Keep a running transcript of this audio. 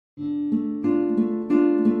Hey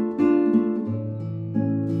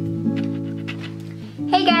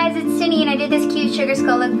guys, it's Denean. I did this cute sugar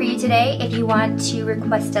skull look for you today. If you want to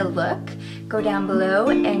request a look, go down below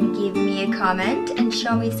and give me a comment and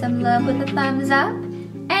show me some love with a thumbs up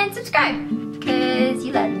and subscribe because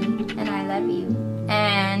you love me and I love you.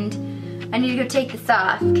 And I need to go take this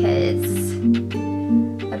off because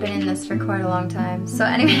I've been in this for quite a long time. So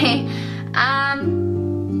anyway,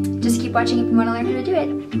 just keep watching if you want to learn how to do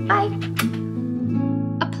it. Bye.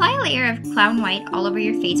 Apply a layer of clown white all over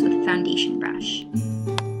your face with a foundation brush.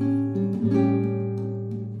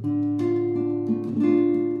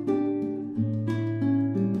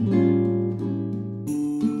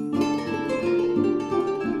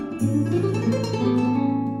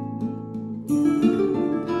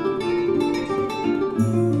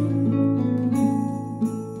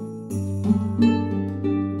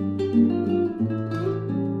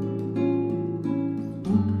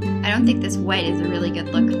 I don't think this white is a really good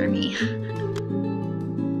look for me.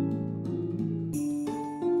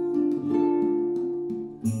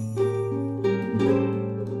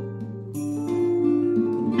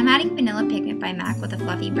 I'm adding vanilla pigment by MAC with a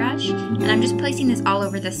fluffy brush, and I'm just placing this all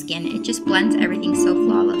over the skin. It just blends everything so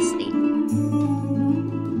flawlessly.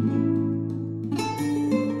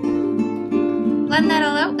 Blend that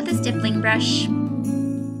all out with a stippling brush.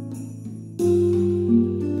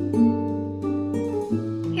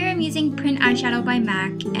 Using Print Eyeshadow by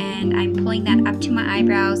MAC, and I'm pulling that up to my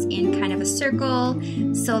eyebrows in kind of a circle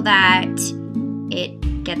so that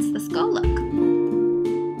it gets the skull look.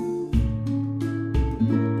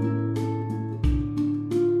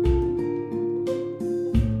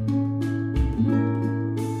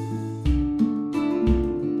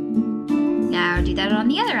 Now do that on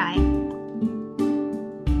the other eye.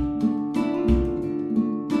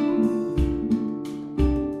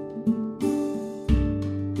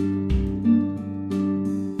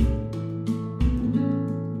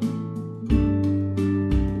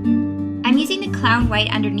 I'm using the clown white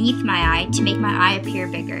underneath my eye to make my eye appear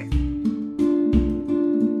bigger.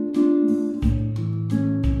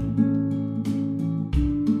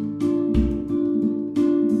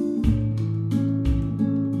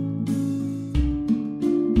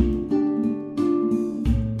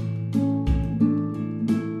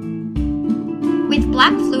 With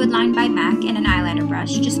black fluid line by MAC and an eyeliner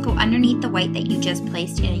brush, just go underneath the white that you just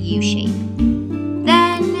placed in a U shape.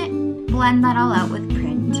 Then blend that all out with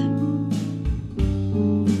Print.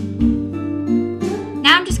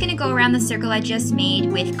 Now I'm just going to go around the circle I just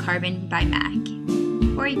made with Carbon by MAC.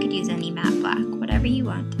 Or you could use any matte black, whatever you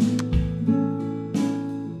want.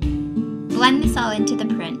 Blend this all into the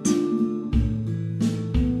print.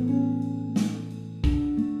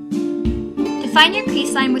 Define your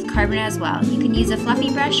crease line with Carbon as well. You can use a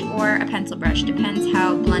fluffy brush or a pencil brush, depends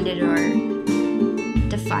how blended or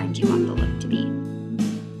defined you want the look to be.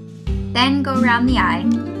 Then go around the eye.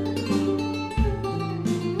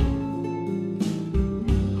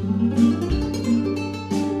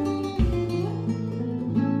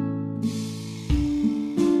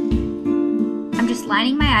 I'm just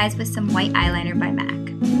lining my eyes with some white eyeliner by MAC.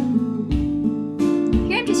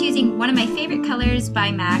 Here I'm just using one of my favorite colors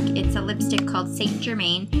by MAC. It's a lipstick called Saint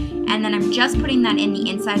Germain, and then I'm just putting that in the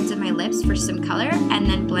insides of my lips for some color and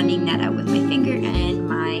then blending that out with my finger and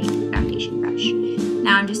my foundation brush.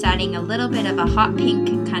 Now I'm just adding a little bit of a hot pink,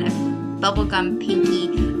 kind of bubblegum pinky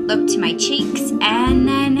look to my cheeks, and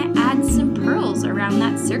then add some pearls around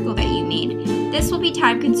that circle that you made. This will be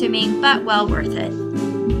time consuming, but well worth it.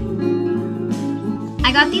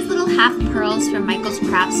 I got these little half pearls from Michael's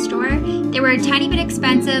craft store. They were a tiny bit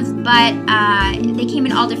expensive, but they came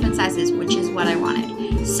in all different sizes, which is what I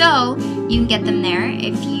wanted. So you can get them there.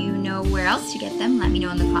 If you know where else to get them, let me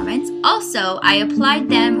know in the comments. Also, I applied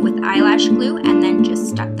them with eyelash glue and then just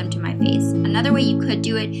stuck them to my face. Another way you could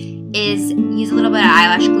do it is use a little bit of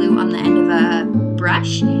eyelash glue on the end of a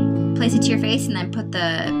brush, place it to your face, and then put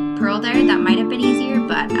the pearl there. That might have been easier,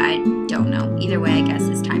 but I don't know. Either way, I guess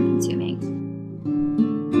it's time consuming.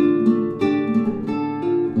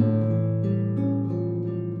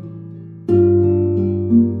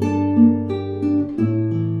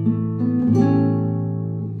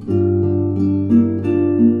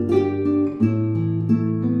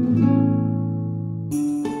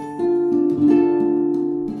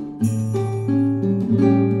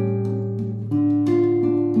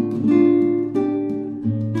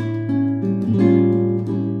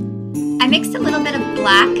 mixed a little bit of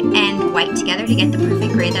black and white together to get the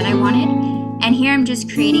perfect gray that I wanted. And here I'm just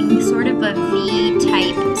creating sort of a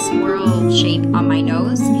V-type swirl shape on my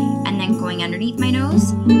nose and then going underneath my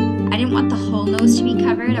nose. I didn't want the whole nose to be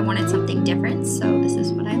covered. I wanted something different, so this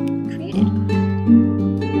is what I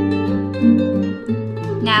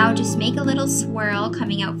just make a little swirl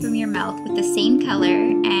coming out from your mouth with the same color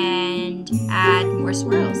and add more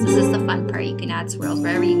swirls. This is the fun part. You can add swirls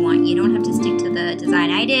wherever you want. You don't have to stick to the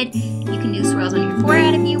design I did. You can do swirls on your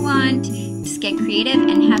forehead if you want. Just get creative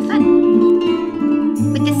and have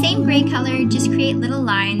fun. With the same gray color, just create little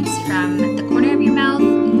lines from the corner of your mouth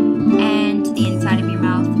and to the inside of your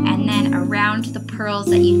mouth, and then around the pearls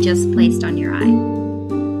that you just placed on your eye.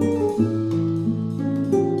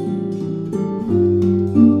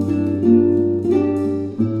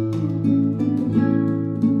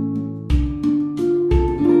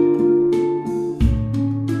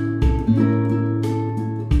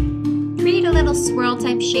 Create a little swirl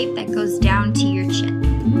type shape that goes down to your chin.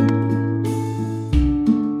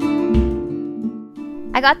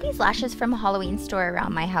 I got these lashes from a Halloween store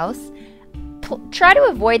around my house. Try to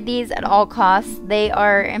avoid these at all costs. They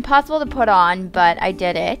are impossible to put on, but I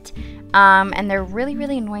did it. And they're really,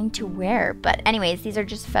 really annoying to wear. But anyways, these are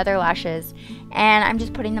just feather lashes. And I'm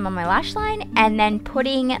just putting them on my lash line and then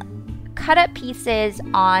putting cut up pieces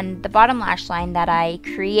on the bottom lash line that I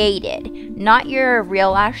created. Not your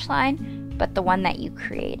real lash line, but the one that you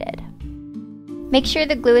created. Make sure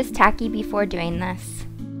the glue is tacky before doing this.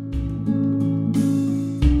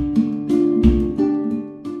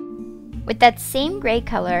 With that same gray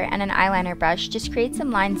color and an eyeliner brush, just create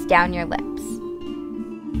some lines down your lips.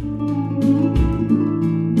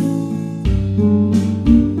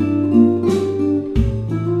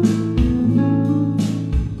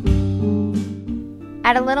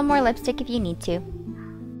 Add a little more lipstick if you need to.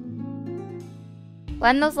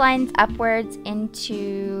 Blend those lines upwards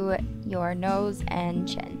into your nose and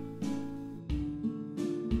chin.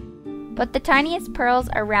 Put the tiniest pearls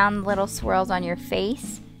around little swirls on your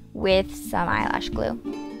face with some eyelash glue.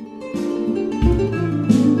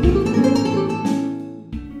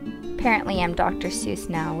 Apparently I'm Dr. Seuss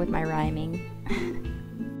now with my rhyming.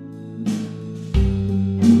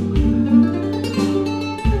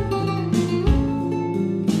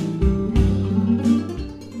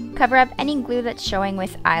 Cover up any glue that's showing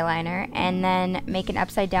with eyeliner and then make an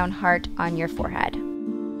upside down heart on your forehead.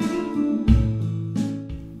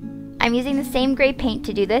 I'm using the same gray paint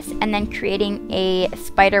to do this and then creating a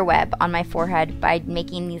spider web on my forehead by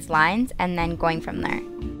making these lines and then going from there.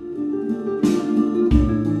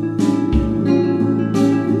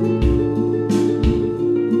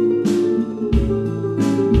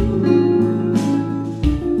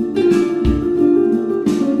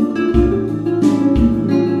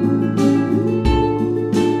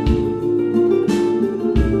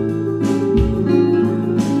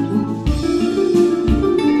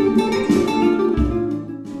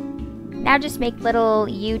 Now just make little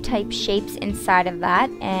U-type shapes inside of that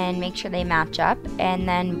and make sure they match up and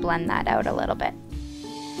then blend that out a little bit.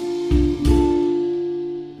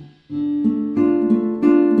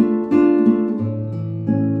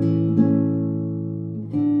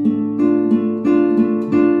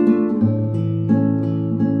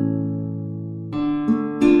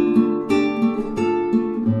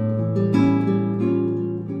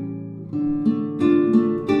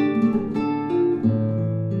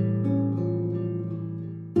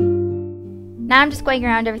 Now I'm just going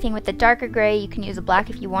around everything with the darker gray. You can use a black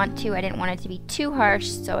if you want to. I didn't want it to be too harsh,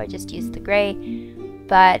 so I just used the gray.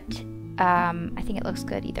 But I think it looks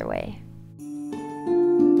good either way.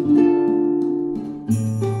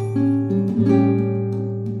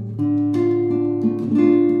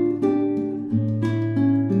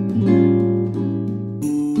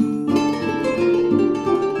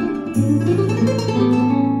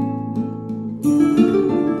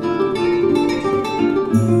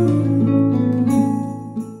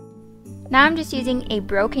 Now I'm just using a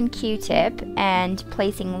broken Q-tip and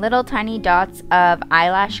placing little tiny dots of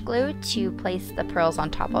eyelash glue to place the pearls on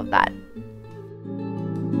top of that.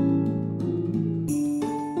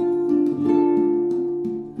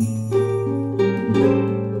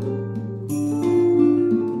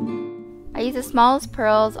 I use the smallest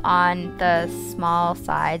pearls on the small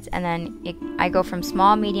sides and then I go from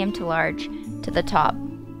small, medium to large to the top.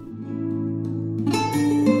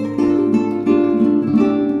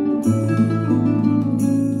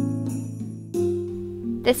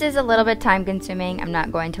 This is a little bit time consuming, I'm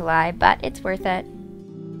not going to lie, but it's worth it.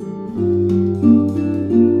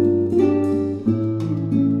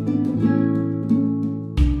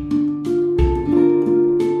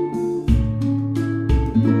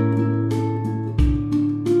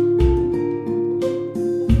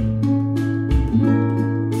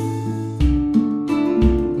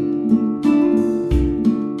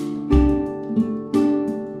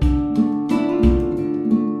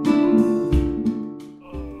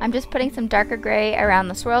 I'm just putting some darker gray around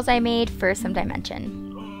the swirls I made for some dimension.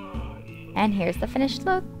 And here's the finished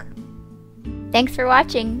look. Thanks for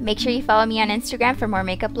watching. Make sure you follow me on Instagram for more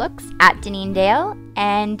makeup looks at Denean Dale.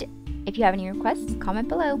 And if you have any requests, comment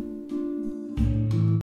below.